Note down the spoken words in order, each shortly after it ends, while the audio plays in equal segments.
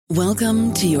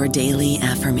Welcome to your daily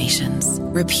affirmations.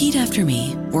 Repeat after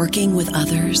me. Working with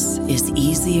others is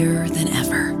easier than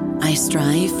ever. I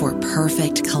strive for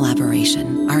perfect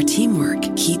collaboration. Our teamwork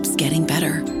keeps getting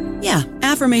better. Yeah,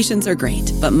 affirmations are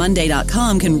great, but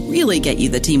Monday.com can really get you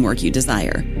the teamwork you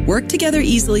desire. Work together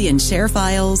easily and share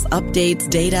files, updates,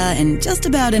 data, and just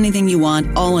about anything you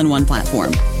want all in one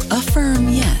platform. Affirm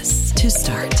yes to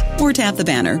start, or tap the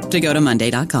banner to go to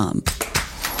Monday.com.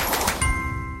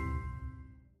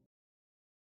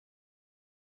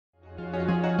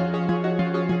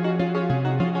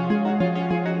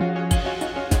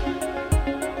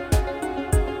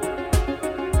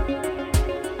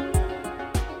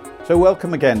 So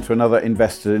welcome again to another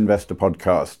Investor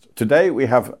podcast. Today we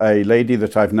have a lady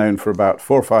that I've known for about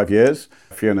 4 or 5 years,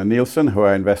 Fiona Nielsen, who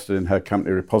I invested in her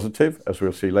company Repositive, as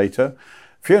we'll see later.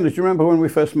 Fiona, do you remember when we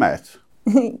first met?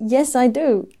 Yes, I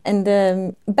do. And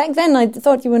back then I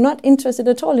thought you were not interested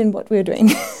at all in what we were doing.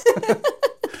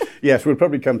 Yes, we'll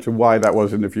probably come to why that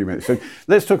was in a few minutes. So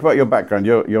let's talk about your background.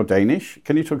 You're Danish.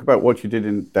 Can you talk about what you did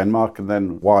in Denmark and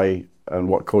then why and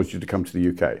what caused you to come to the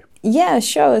UK? Yeah,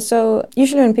 sure. So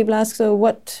usually when people ask, so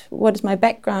what is my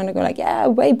background? I go like, yeah,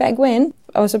 way back when.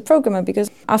 I was a programmer because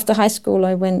after high school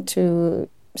I went to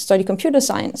study computer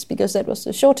science because that was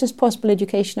the shortest possible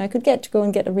education I could get to go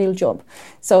and get a real job.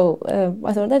 So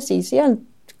I thought, that's easy.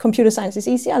 Computer science is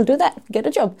easy. I'll do that, get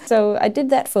a job. So I did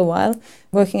that for a while,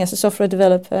 working as a software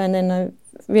developer. And then I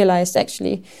realized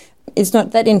actually it's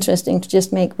not that interesting to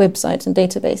just make websites and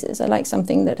databases. I like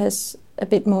something that has a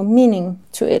bit more meaning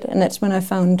to it. And that's when I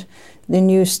found the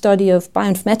new study of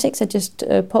bioinformatics that just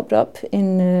popped up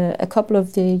in a couple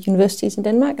of the universities in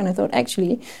Denmark. And I thought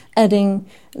actually adding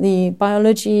the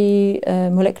biology,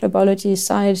 molecular biology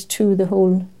side to the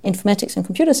whole informatics and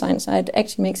computer science side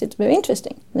actually makes it very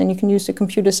interesting. And then you can use the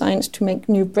computer science to make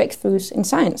new breakthroughs in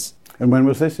science. And when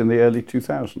was this? In the early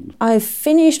 2000s? I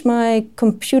finished my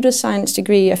computer science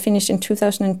degree. I finished in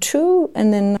 2002,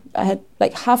 and then I had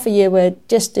like half a year where I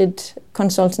just did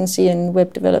consultancy and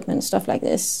web development, stuff like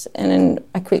this. And then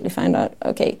I quickly found out,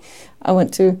 okay, I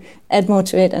want to add more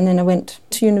to it. And then I went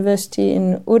to university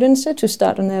in Odense to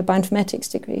start on a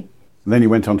bioinformatics degree. And then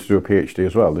you went on to do a PhD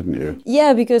as well, didn't you?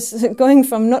 Yeah, because going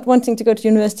from not wanting to go to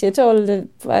university at all,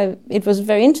 it was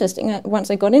very interesting once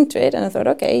I got into it. And I thought,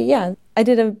 okay, yeah. I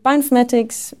did a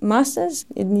bioinformatics master's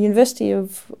in the University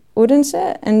of Odense.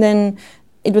 And then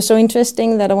it was so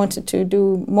interesting that I wanted to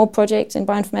do more projects in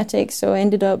bioinformatics. So I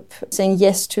ended up saying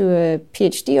yes to a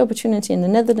PhD opportunity in the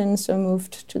Netherlands. So I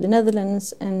moved to the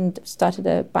Netherlands and started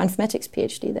a bioinformatics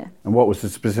PhD there. And what was the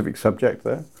specific subject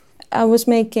there? I was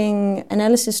making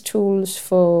analysis tools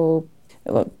for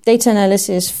data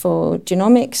analysis for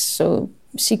genomics, so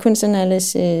sequence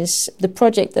analysis. The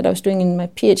project that I was doing in my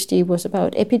PhD was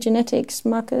about epigenetics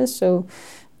markers, so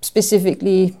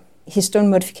specifically histone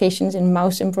modifications in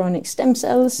mouse embryonic stem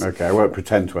cells. Okay, I won't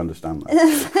pretend to understand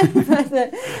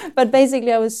that. But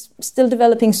basically I was still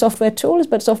developing software tools,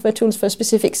 but software tools for a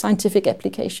specific scientific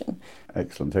application.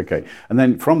 Excellent, okay. And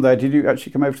then from there, did you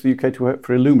actually come over to the UK to work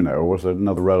for Illumina, or was there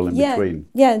another role in between?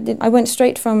 Yeah, I went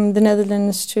straight from the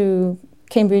Netherlands to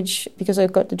Cambridge because I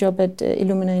got the job at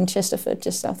Illumina in Chesterford,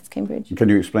 just south of Cambridge. Can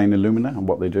you explain Illumina and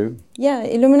what they do? Yeah,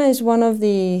 Illumina is one of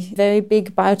the very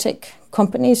big biotech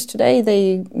companies today.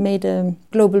 They made a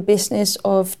global business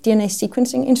of DNA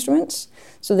sequencing instruments.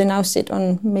 So they now sit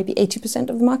on maybe 80%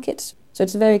 of the market. So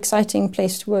it's a very exciting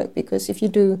place to work because if you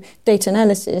do data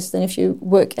analysis, then if you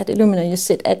work at Illumina, you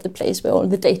sit at the place where all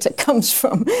the data comes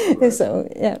from. Right. So,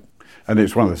 yeah. And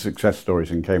it's one of the success stories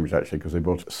in Cambridge, actually, because they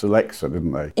bought Selexa,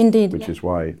 didn't they? Indeed. Which is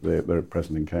why they're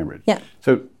present in Cambridge. Yeah.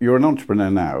 So you're an entrepreneur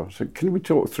now. So can we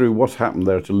talk through what happened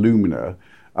there at Illumina,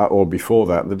 or before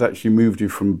that actually moved you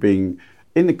from being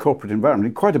in the corporate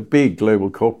environment, quite a big global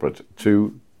corporate,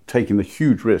 to taking the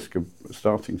huge risk of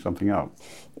starting something up?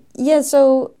 Yeah,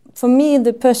 so for me,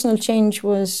 the personal change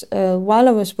was while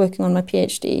I was working on my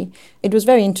PhD. It was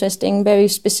very interesting, very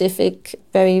specific,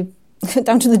 very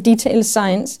down to the detailed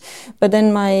science. But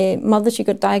then my mother, she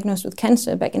got diagnosed with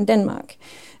cancer back in Denmark.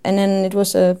 And then it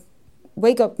was a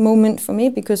wake-up moment for me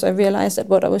because I realized that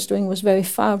what I was doing was very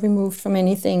far removed from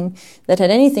anything that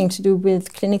had anything to do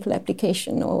with clinical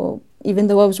application, or even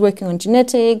though I was working on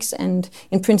genetics and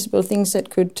in principle things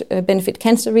that could benefit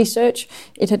cancer research,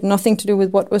 it had nothing to do with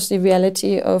what was the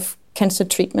reality of cancer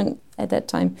treatment at that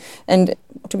time. And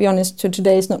to be honest, to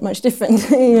today it's not much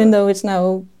different, even though it's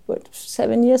now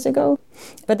 7 years ago.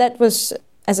 But that was,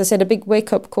 as I said, a big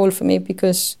wake-up call for me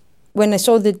because when I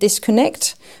saw the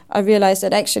disconnect, I realized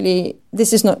that actually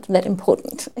this is not that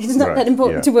important. It's not that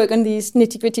important to work on these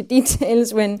nitty-gritty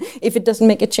details if it doesn't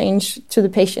make a change to the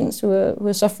patients who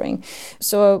are suffering.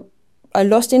 So I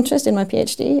lost interest in my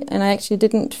PhD, and I actually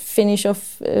didn't finish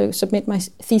off, submit my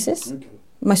thesis. Okay.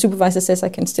 My supervisor says I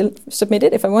can still submit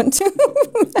it if I want to,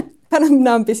 but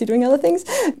I'm busy doing other things.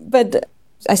 But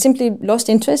I simply lost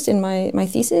interest in my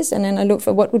thesis, and then I looked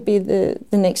for what would be the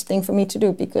next thing for me to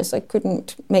do, because I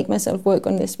couldn't make myself work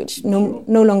on this, which no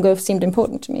longer seemed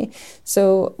important to me.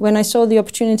 So when I saw the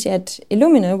opportunity at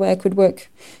Illumina, where I could work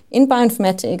in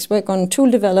bioinformatics, work on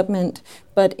tool development,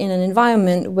 but in an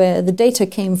environment where the data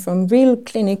came from real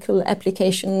clinical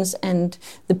applications, and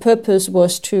the purpose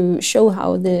was to show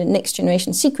how the next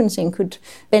generation sequencing could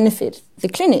benefit the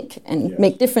clinic and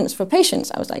make difference for patients.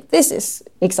 I was like, this is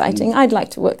exciting. I'd like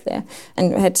to work there.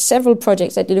 And I had several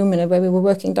projects at Illumina where we were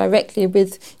working directly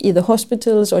with either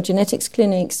hospitals or genetics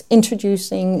clinics,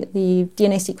 introducing the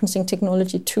DNA sequencing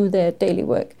technology to their daily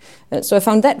work. So I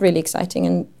found that really exciting,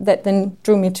 and that then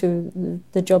drew me to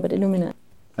the job at Illumina.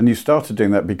 And you started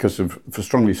doing that for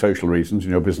strongly social reasons,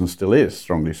 and your business still is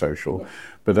strongly social.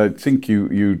 But I think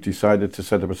you decided to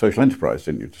set up a social enterprise,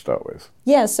 didn't you, to start with?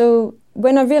 Yeah, so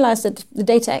when I realized that the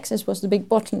data access was the big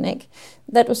bottleneck,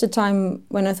 that was the time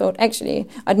when I thought, actually,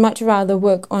 I'd much rather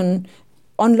work on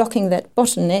unlocking that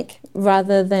bottleneck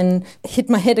rather than hit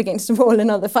my head against the wall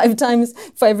another 5 times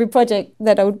for every project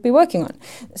that I would be working on.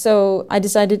 So I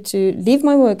decided to leave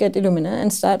my work at Illumina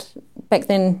and start, back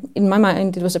then in my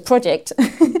mind it was a project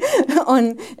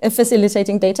on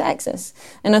facilitating data access.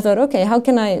 And I thought, okay, how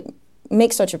can I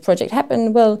make such a project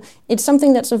happen? Well, it's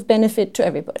something that's of benefit to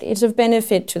everybody. It's of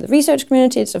benefit to the research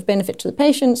community, it's of benefit to the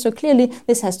patients, so clearly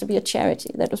this has to be a charity.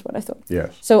 That was what I thought.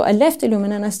 Yes. So I left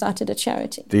Illumina and I started a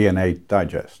charity.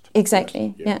 DNAdigest.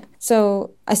 Exactly, yes. Yeah.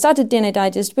 So I started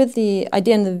DNAdigest with the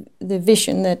idea and the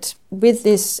vision that with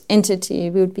this entity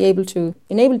we would be able to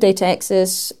enable data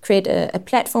access, create a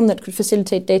platform that could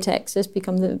facilitate data access,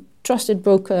 become the trusted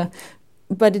broker.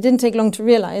 But it didn't take long to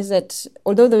realize that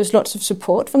although there was lots of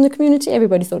support from the community,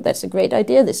 everybody thought that's a great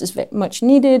idea, this is very much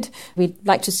needed, we'd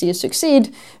like to see it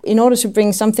succeed. In order to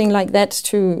bring something like that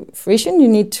to fruition, you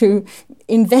need to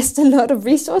invest a lot of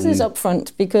resources up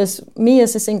front, because me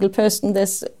as a single person,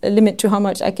 there's a limit to how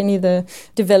much I can either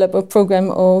develop or program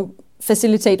or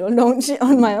facilitate or launch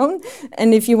on my own.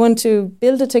 And if you want to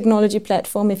build a technology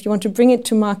platform, if you want to bring it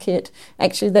to market,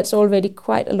 actually that's already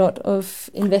quite a lot of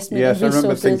investment and resources. Yes, I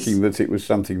remember thinking that it was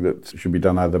something that should be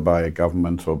done either by a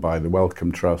government or by the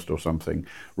Wellcome Trust or something,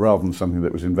 rather than something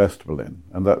that was investable in.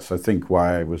 And that's, I think,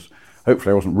 why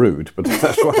hopefully I wasn't rude, but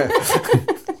that's why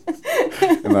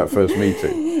in that first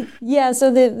meeting. Yeah,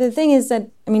 so the thing is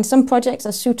that, I mean, some projects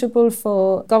are suitable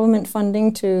for government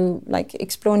funding to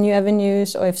explore new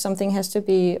avenues, or if something has to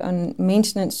be on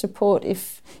maintenance support,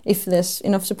 if there's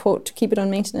enough support to keep it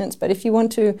on maintenance. But if you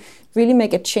want to really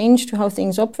make a change to how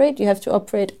things operate, you have to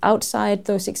operate outside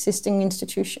those existing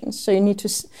institutions. So you need to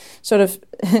sort of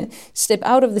step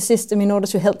out of the system in order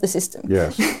to help the system.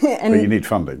 Yes, but you need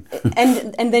funding.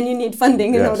 and then you need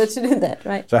funding in order to do that,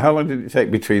 right? So how long did it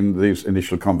take between these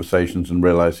initial conversations and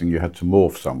realising you had to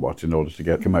morph somewhat in order to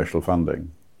get commercial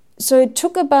funding? So it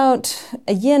took about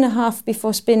a year and a half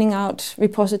before spinning out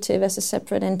Repositive as a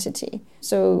separate entity.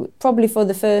 So probably for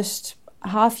the first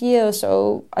half year or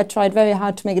so, I tried very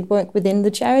hard to make it work within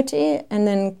the charity, and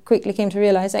then quickly came to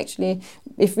realize, actually,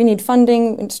 if we need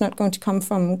funding, it's not going to come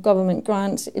from government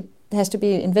grants. It has to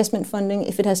be investment funding.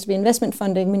 If it has to be investment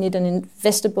funding, we need an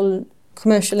investable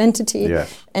commercial entity.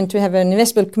 Yes. And to have an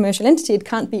investable commercial entity, it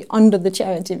can't be under the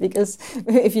charity, because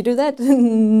if you do that,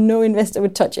 no investor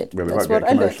would touch it. Well, it might get a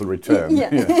commercial return.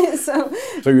 Yeah. Yeah. So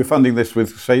you're funding this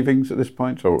with savings at this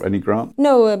point, or any grant?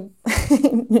 No,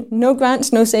 no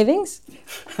grants, no savings.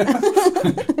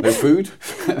 No food?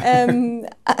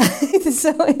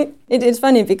 So it's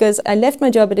funny, because I left my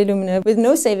job at Illumina with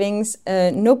no savings,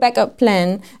 no backup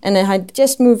plan, and I had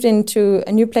just moved into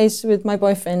a new place with my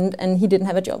boyfriend, and he didn't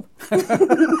have a job.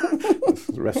 That's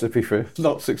the recipe for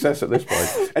not success at this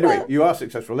point. Anyway, you are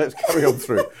successful. Let's carry on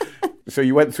through. So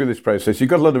you went through this process. You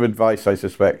got a lot of advice, I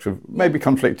suspect, of maybe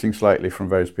conflicting slightly from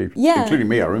various people, including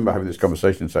me. I remember having this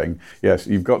conversation saying, yes,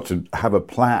 you've got to have a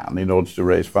plan in order to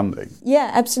raise funding.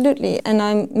 Yeah, absolutely. And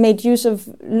I made use of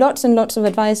lots and lots of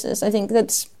advices. I think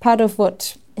that's part of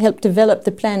what helped develop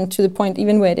the plan to the point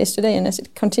even where it is today, and as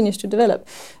it continues to develop.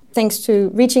 Thanks to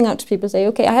reaching out to people, say,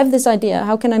 okay, I have this idea,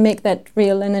 how can I make that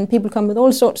real? And then people come with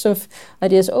all sorts of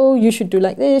ideas. Oh, you should do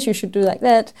like this, you should do like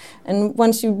that. And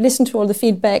once you listen to all the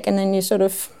feedback, and then you sort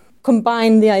of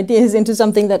combine the ideas into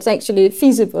something that's actually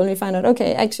feasible, and you find out,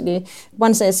 okay, actually,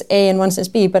 one says A and one says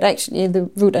B, but actually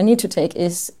the route I need to take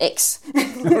is X.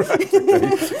 Right,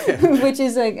 okay. Which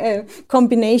is a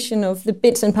combination of the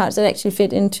bits and parts that actually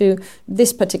fit into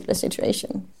this particular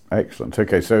situation. Excellent.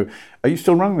 Okay, so are you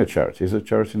still running the charity? Is the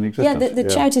charity in existence? Yeah, the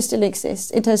charity still exists.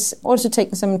 It has also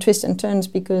taken some twists and turns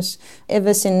because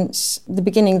ever since the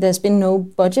beginning there's been no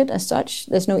budget as such.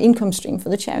 There's no income stream for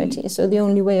the charity. So the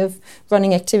only way of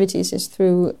running activities is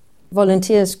through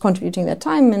volunteers contributing their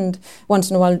time and once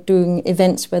in a while doing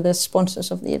events where there's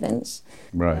sponsors of the events.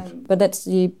 Right. But that's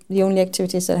the only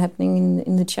activities that are happening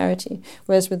in the charity.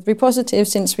 Whereas with Repositive,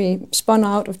 since we spun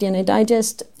out of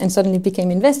DNAdigest and suddenly became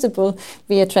investable,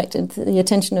 we attracted the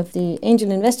attention of the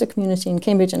angel investor community in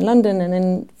Cambridge and London. And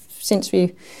then since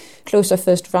we closed our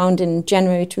first round in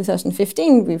January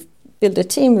 2015, we've built a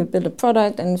team, we've built a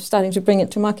product and starting to bring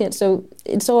it to market. So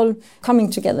it's all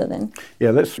coming together then. Yeah,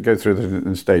 let's go through this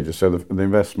in stages. So the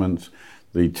investment,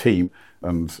 the team,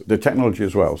 and the technology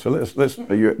as well. So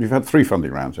you've had 3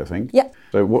 funding rounds, I think. Yeah.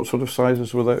 So what sort of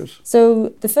sizes were those?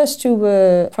 So the first 2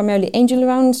 were primarily angel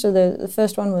rounds. So the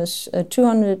first one was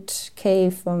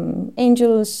 200K from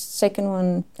angels, second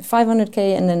one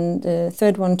 500K, and then the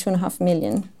third one 2.5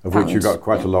 million. Of which you got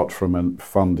quite a lot from a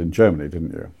fund in Germany,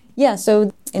 didn't you? Yeah,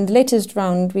 so in the latest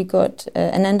round, we got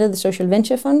Ananda, the social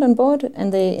venture fund, on board,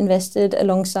 and they invested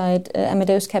alongside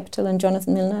Amadeus Capital and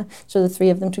Jonathan Milner. So the 3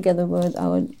 of them together were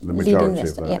our lead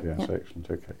investor. Of that, yes,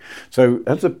 excellent, okay. So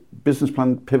has the business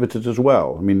plan pivoted as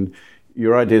well? I mean,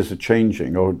 your ideas are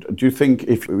changing, or do you think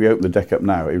if we open the deck up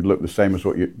now, it would look the same as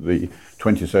what the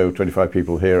 25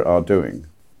 people here are doing?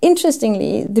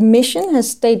 Interestingly, the mission has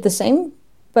stayed the same,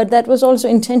 but that was also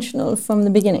intentional from the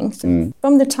beginning. So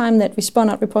from the time that we spun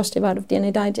out Repositive out of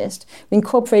DNAdigest, we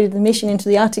incorporated the mission into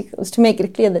the articles to make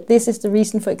it clear that this is the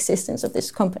reason for existence of this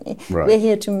company. Right. We're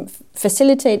here to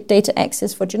facilitate data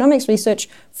access for genomics research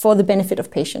for the benefit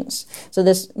of patients. So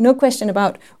there's no question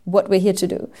about what we're here to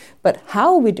do. But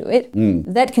how we do it,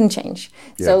 that can change.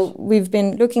 Yes. So we've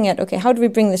been looking at, okay, how do we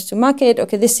bring this to market?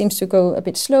 Okay, this seems to go a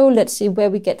bit slow. Let's see where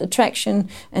we get the traction.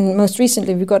 And most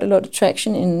recently, we got a lot of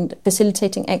traction in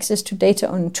facilitating access to data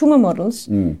on tumor models,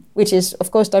 which is, of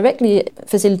course, directly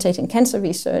facilitating cancer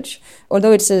research.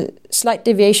 Although it's a slight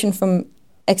deviation from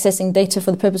accessing data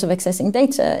for the purpose of accessing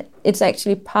data, it's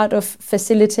actually part of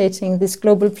facilitating this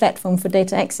global platform for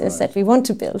data access that we want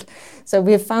to build. So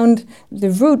we have found the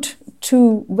route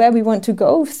to where we want to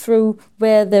go through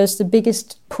where there's the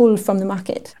biggest pull from the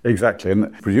market. Exactly,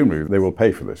 and presumably they will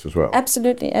pay for this as well.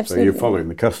 Absolutely. So you're following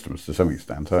the customers to some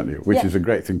extent, aren't you? Which is a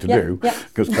great thing to do,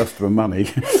 because customer money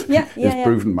is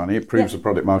proven money. It proves the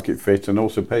product market fit and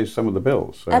also pays some of the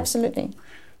bills. So. Absolutely.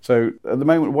 So at the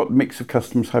moment, what mix of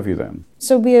customers have you then?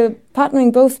 So we are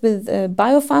partnering both with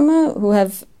biopharma, who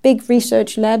have big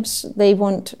research labs. They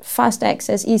want fast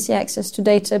access, easy access to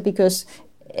data, because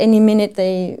any minute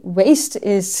they waste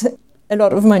is a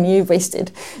lot of money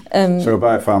wasted. So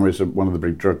biopharma is one of the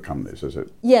big drug companies, is it?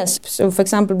 Yes. So, for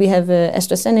example, we have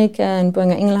AstraZeneca and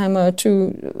Boehringer Ingelheim are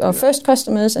 2 our first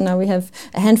customers, and now we have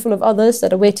a handful of others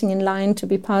that are waiting in line to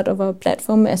be part of our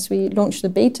platform as we launch the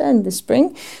beta in the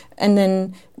spring. And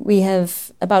then we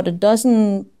have about a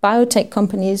dozen biotech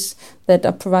companies that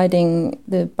are providing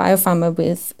the biopharma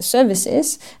with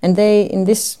services, and they, in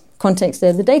this context,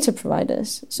 they're the data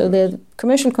providers. So they're the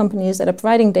commercial companies that are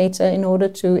providing data in order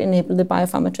to enable the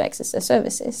biopharma to access their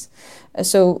services.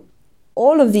 So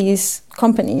all of these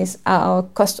companies are our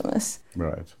customers.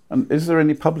 Right. And is there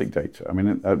any public data? I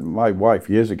mean, my wife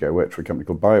years ago worked for a company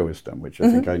called BioWisdom, which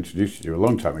I think I introduced you to a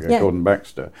long time ago, Gordon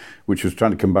Baxter, which was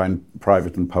trying to combine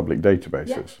private and public databases.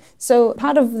 Yeah. So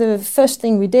part of the first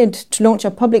thing we did to launch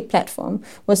our public platform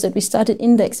was that we started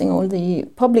indexing all the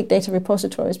public data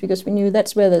repositories, because we knew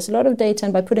that's where there's a lot of data,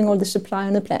 and by putting all the supply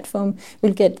on the platform,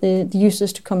 we'll get the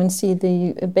users to come and see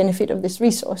the benefit of this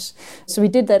resource. So we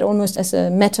did that almost as a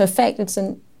matter of fact. It's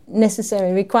a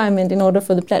necessary requirement in order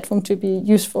for the platform to be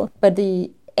useful. But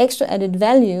the extra added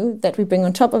value that we bring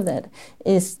on top of that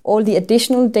is all the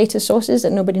additional data sources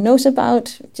that nobody knows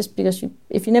about, just because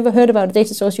if you never heard about a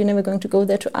data source, you're never going to go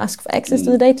there to ask for access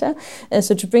to the data.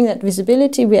 So to bring that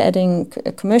visibility, we're adding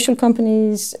commercial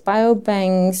companies,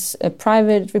 biobanks,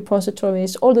 private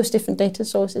repositories, all those different data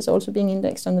sources also being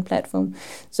indexed on the platform.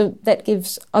 So that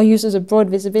gives our users a broad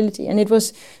visibility. And it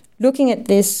was looking at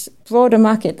this broader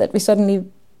market that we suddenly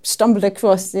stumbled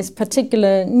across this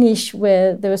particular niche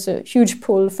where there was a huge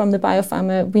pull from the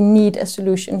biopharma. We need a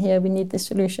solution here. We need this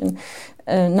solution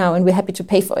now, and we're happy to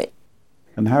pay for it.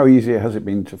 And how easy has it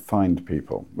been to find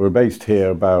people? We're based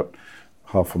here about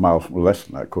half a mile, well, less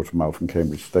than that, quarter of a mile from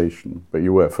Cambridge Station, but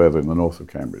you were further in the north of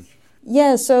Cambridge.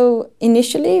 Yeah, so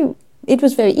initially it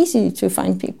was very easy to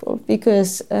find people,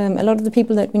 because a lot of the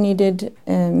people that we needed,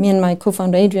 me and my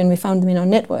co-founder Adrian, we found them in our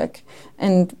network.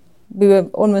 And we were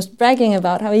almost bragging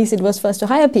about how easy it was for us to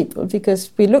hire people,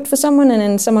 because we looked for someone and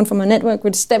then someone from our network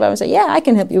would step up and say, yeah, I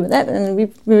can help you with that, and we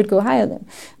would go hire them.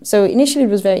 So initially it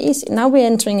was very easy. Now we're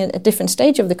entering a different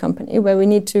stage of the company where we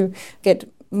need to get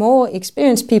more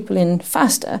experienced people in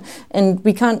faster, and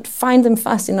we can't find them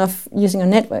fast enough using our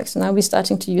networks. So now we're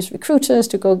starting to use recruiters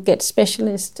to go get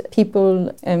specialist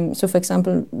people. So for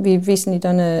example, we've recently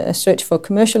done a search for a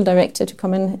commercial director to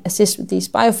come and assist with these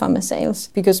biopharma sales,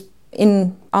 because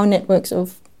in our networks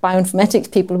of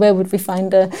bioinformatics people, where would we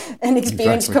find an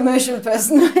experienced commercial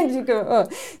person? You go,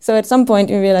 oh. So at some point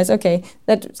you realize, okay,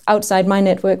 that's outside my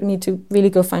network. We need to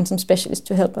really go find some specialists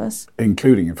to help us.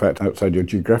 Including, in fact, outside your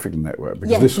geographical network,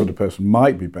 because this sort of person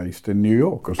might be based in New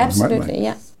York or something. Absolutely,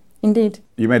 yeah. Indeed.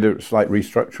 You made a slight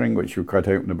restructuring, which you were quite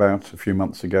open about a few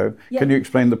months ago. Yeah. Can you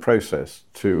explain the process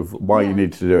to why you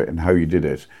need to do it and how you did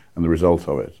it and the result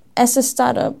of it? As a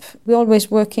startup, we're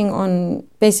always working on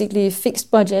basically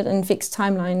fixed budget and fixed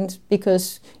timelines,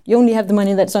 because you only have the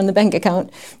money that's on the bank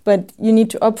account, but you need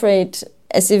to operate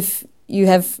as if you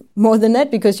have more than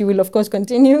that, because you will, of course,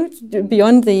 continue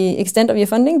beyond the extent of your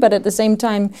funding. But at the same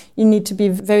time, you need to be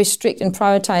very strict in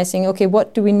prioritizing, okay,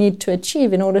 what do we need to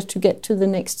achieve in order to get to the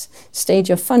next stage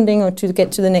of funding or to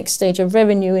get to the next stage of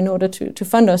revenue in order to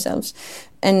fund ourselves.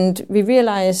 And we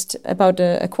realized about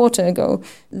a quarter ago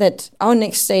that our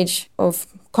next stage of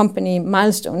company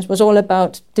milestones was all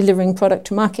about delivering product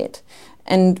to market,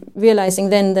 and realizing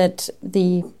then that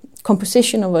the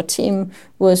composition of our team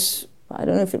was, I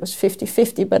don't know if it was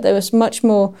 50-50, but there was much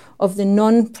more of the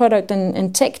non-product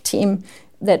and tech team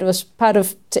that was part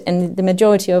of, and the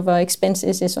majority of our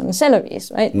expenses is on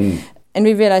salaries, right? And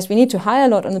we realized we need to hire a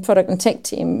lot on the product and tech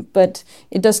team, but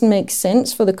it doesn't make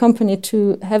sense for the company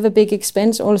to have a big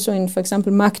expense also in, for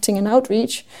example, marketing and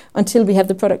outreach until we have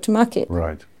the product to market.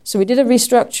 Right. So we did a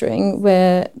restructuring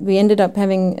where we ended up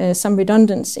having some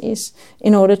redundancies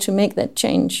in order to make that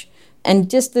change. And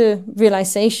just the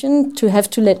realization to have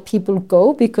to let people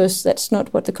go, because that's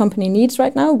not what the company needs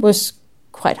right now, was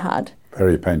quite hard.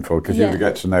 Very painful, because you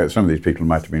get to know some of these people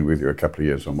might have been with you a couple of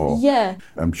years or more. Yeah.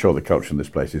 I'm sure the culture in this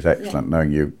place is excellent,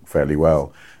 knowing you fairly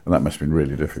well, and that must have been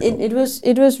really difficult. It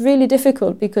was really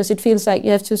difficult, because it feels like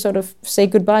you have to sort of say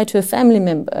goodbye to a family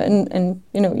member, and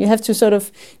you know, you have to sort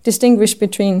of distinguish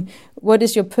between what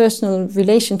is your personal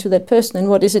relation to that person and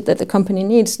what is it that the company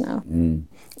needs now.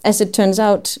 As it turns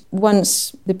out,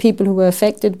 once the people who were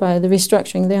affected by the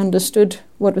restructuring, they understood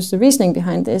what was the reasoning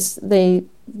behind this, they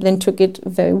then took it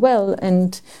very well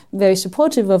and very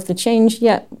supportive of the change.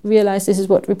 Yeah, realized this is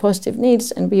what Repositive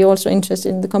needs, and we're also interested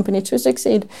in the company to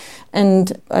succeed.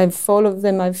 And all of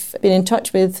them I've been in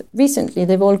touch with recently,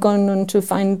 they've all gone on to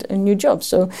find a new job.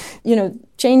 So, you know,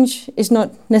 change is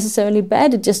not necessarily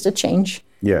bad, it's just a change.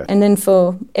 Yeah. And then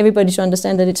for everybody to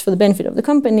understand that it's for the benefit of the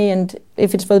company, and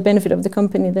if it's for the benefit of the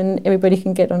company, then everybody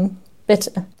can get on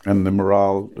better. And the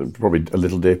morale, probably a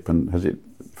little dip, and has it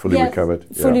fully recovered?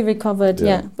 Fully recovered,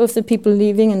 yeah. Both the people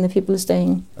leaving and the people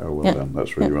staying. Oh, well done.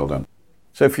 That's really well done.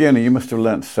 So Fiona, you must have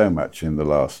learnt so much in the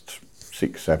last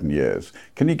 6-7 years.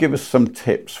 Can you give us some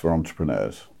tips for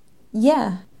entrepreneurs?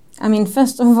 Yeah. I mean,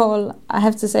 first of all, I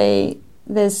have to say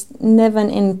there's never an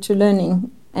end to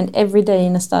learning. And every day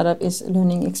in a startup is a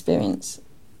learning experience.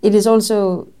 It is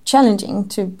also challenging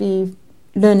to be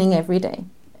learning every day.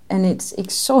 And it's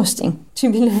exhausting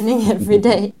to be learning every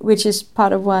day, which is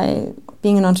part of why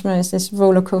being an entrepreneur is this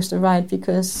roller coaster ride,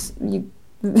 because you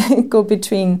go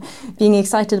between being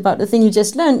excited about the thing you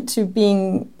just learned to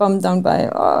being bummed down by,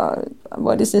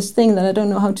 what is this thing that I don't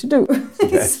know how to do?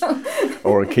 Yes.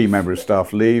 Or a key member of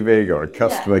staff leaving, or a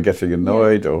customer getting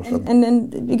annoyed, or something. And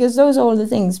then, because those are all the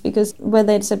things, because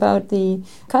whether it's about the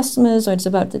customers, or it's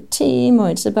about the team,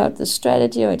 or it's about the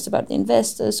strategy, or it's about the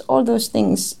investors, all those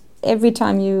things, every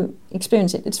time you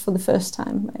experience it, it's for the first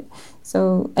time, right?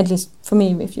 So at least for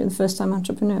me, if you're the first time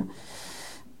entrepreneur.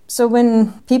 So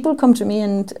when people come to me,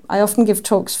 and I often give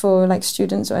talks for like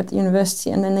students or at the university,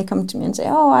 and then they come to me and say,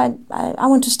 I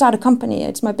want to start a company.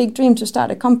 It's my big dream to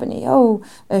start a company.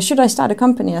 Should I start a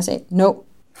company? I say, no.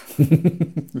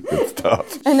 Good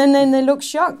start. And then they look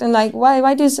shocked and like,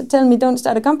 why do you tell me don't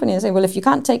start a company? I say, well, if you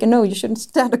can't take a no, you shouldn't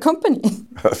start a company.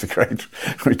 That's a great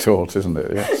retort, isn't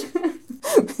it? Yes.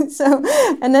 So,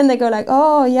 and then they go like,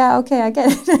 oh yeah, okay, I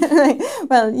get it. Like,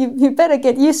 well, you better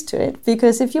get used to it,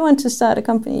 because if you want to start a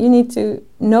company, you need to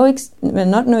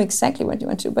not know exactly what you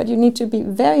want to, but you need to be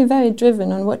very, very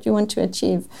driven on what you want to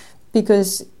achieve.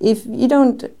 Because if you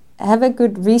don't have a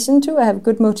good reason to, or have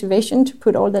good motivation to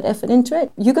put all that effort into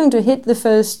it, you're going to hit the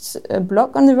first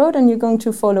block on the road and you're going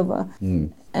to fall over.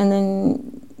 And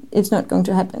then it's not going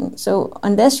to happen. So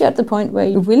unless you're at the point where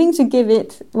you're willing to give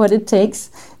it what it takes,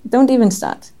 don't even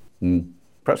start.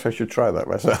 Perhaps I should try that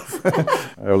myself.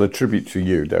 I'll attribute to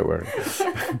you, don't worry.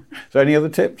 So any other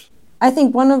tips? I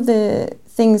think one of the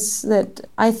things that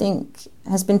I think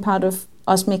has been part of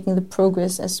us making the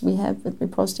progress as we have with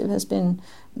Repositive has been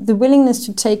the willingness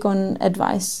to take on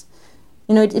advice.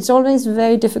 You know, it's always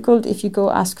very difficult if you go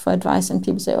ask for advice and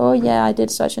people say, oh yeah, I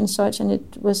did such and such and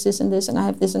it was this and this and I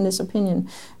have this and this opinion.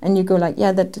 And you go like,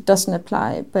 yeah, that doesn't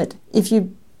apply. But if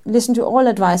you listen to all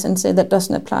advice and say that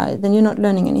doesn't apply, then you're not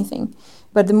learning anything.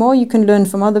 But the more you can learn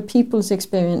from other people's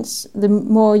experience, the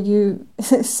more you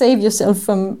save yourself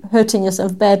from hurting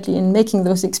yourself badly and making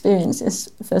those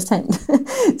experiences firsthand.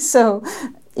 So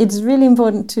it's really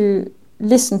important to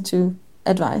listen to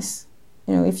advice.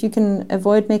 You know, if you can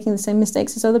avoid making the same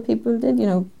mistakes as other people did, you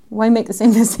know, why make the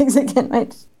same mistakes again,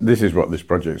 right? This is what this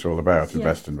project's all about,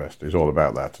 Invest. It's all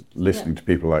about that, listening to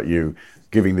people like you,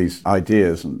 giving these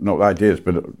ideas, not ideas,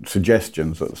 but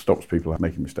suggestions that stops people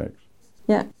making mistakes.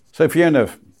 Yeah. So Fiona,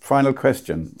 final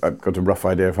question. I've got a rough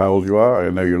idea of how old you are. I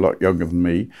know you're a lot younger than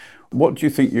me. What do you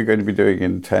think you're going to be doing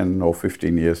in 10 or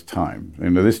 15 years' time? You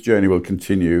know, this journey will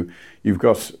continue. You've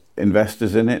got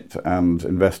investors in it, and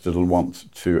investors will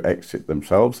want to exit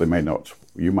themselves. They may not.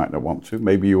 You might not want to.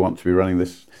 Maybe you want to be running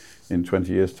this in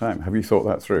 20 years' time. Have you thought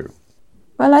that through?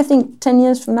 Well, I think 10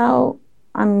 years from now,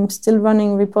 I'm still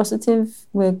running Repositive.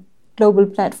 We're a global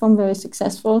platform, very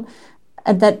successful.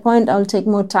 At that point, I'll take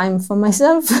more time for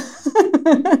myself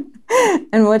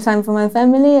and more time for my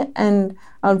family, and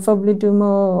I'll probably do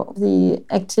more of the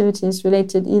activities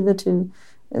related either to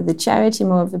the charity,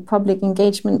 more of the public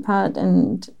engagement part,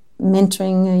 and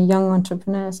mentoring young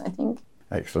entrepreneurs, I think.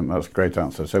 Excellent, that's a great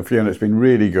answer. So Fiona, it's been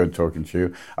really good talking to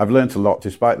you. I've learnt a lot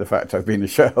despite the fact I've been a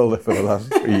shareholder for the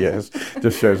last 3 years.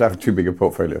 Just shows I have too big a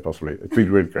portfolio possibly. It's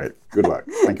been really great. Good luck.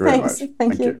 Thank you very much.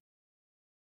 Thank you.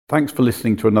 Thanks for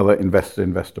listening to another Investor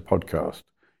podcast.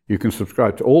 You can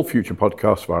subscribe to all future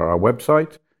podcasts via our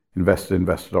website,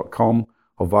 investorinvestor.com,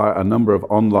 or via a number of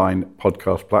online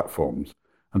podcast platforms.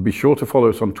 And be sure to follow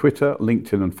us on Twitter,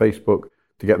 LinkedIn, and Facebook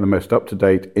to get the most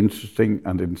up-to-date, interesting,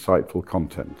 and insightful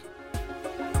content.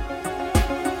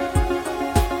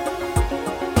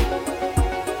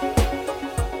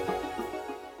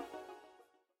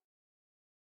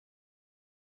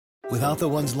 Without the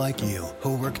ones like you,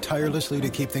 who work tirelessly to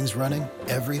keep things running,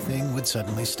 everything would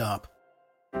suddenly stop.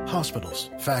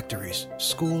 Hospitals, factories,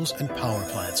 schools, and power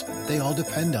plants, they all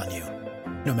depend on you.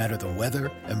 No matter the weather,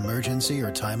 emergency,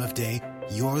 or time of day,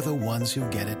 you're the ones who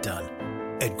get it done.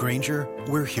 At Grainger,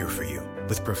 we're here for you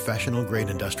with professional-grade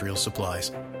industrial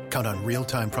supplies. Count on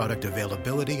real-time product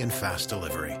availability and fast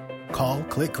delivery. Call,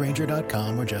 click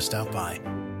Grainger.com, or just stop by.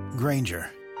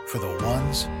 Grainger, for the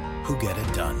ones who get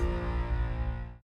it done.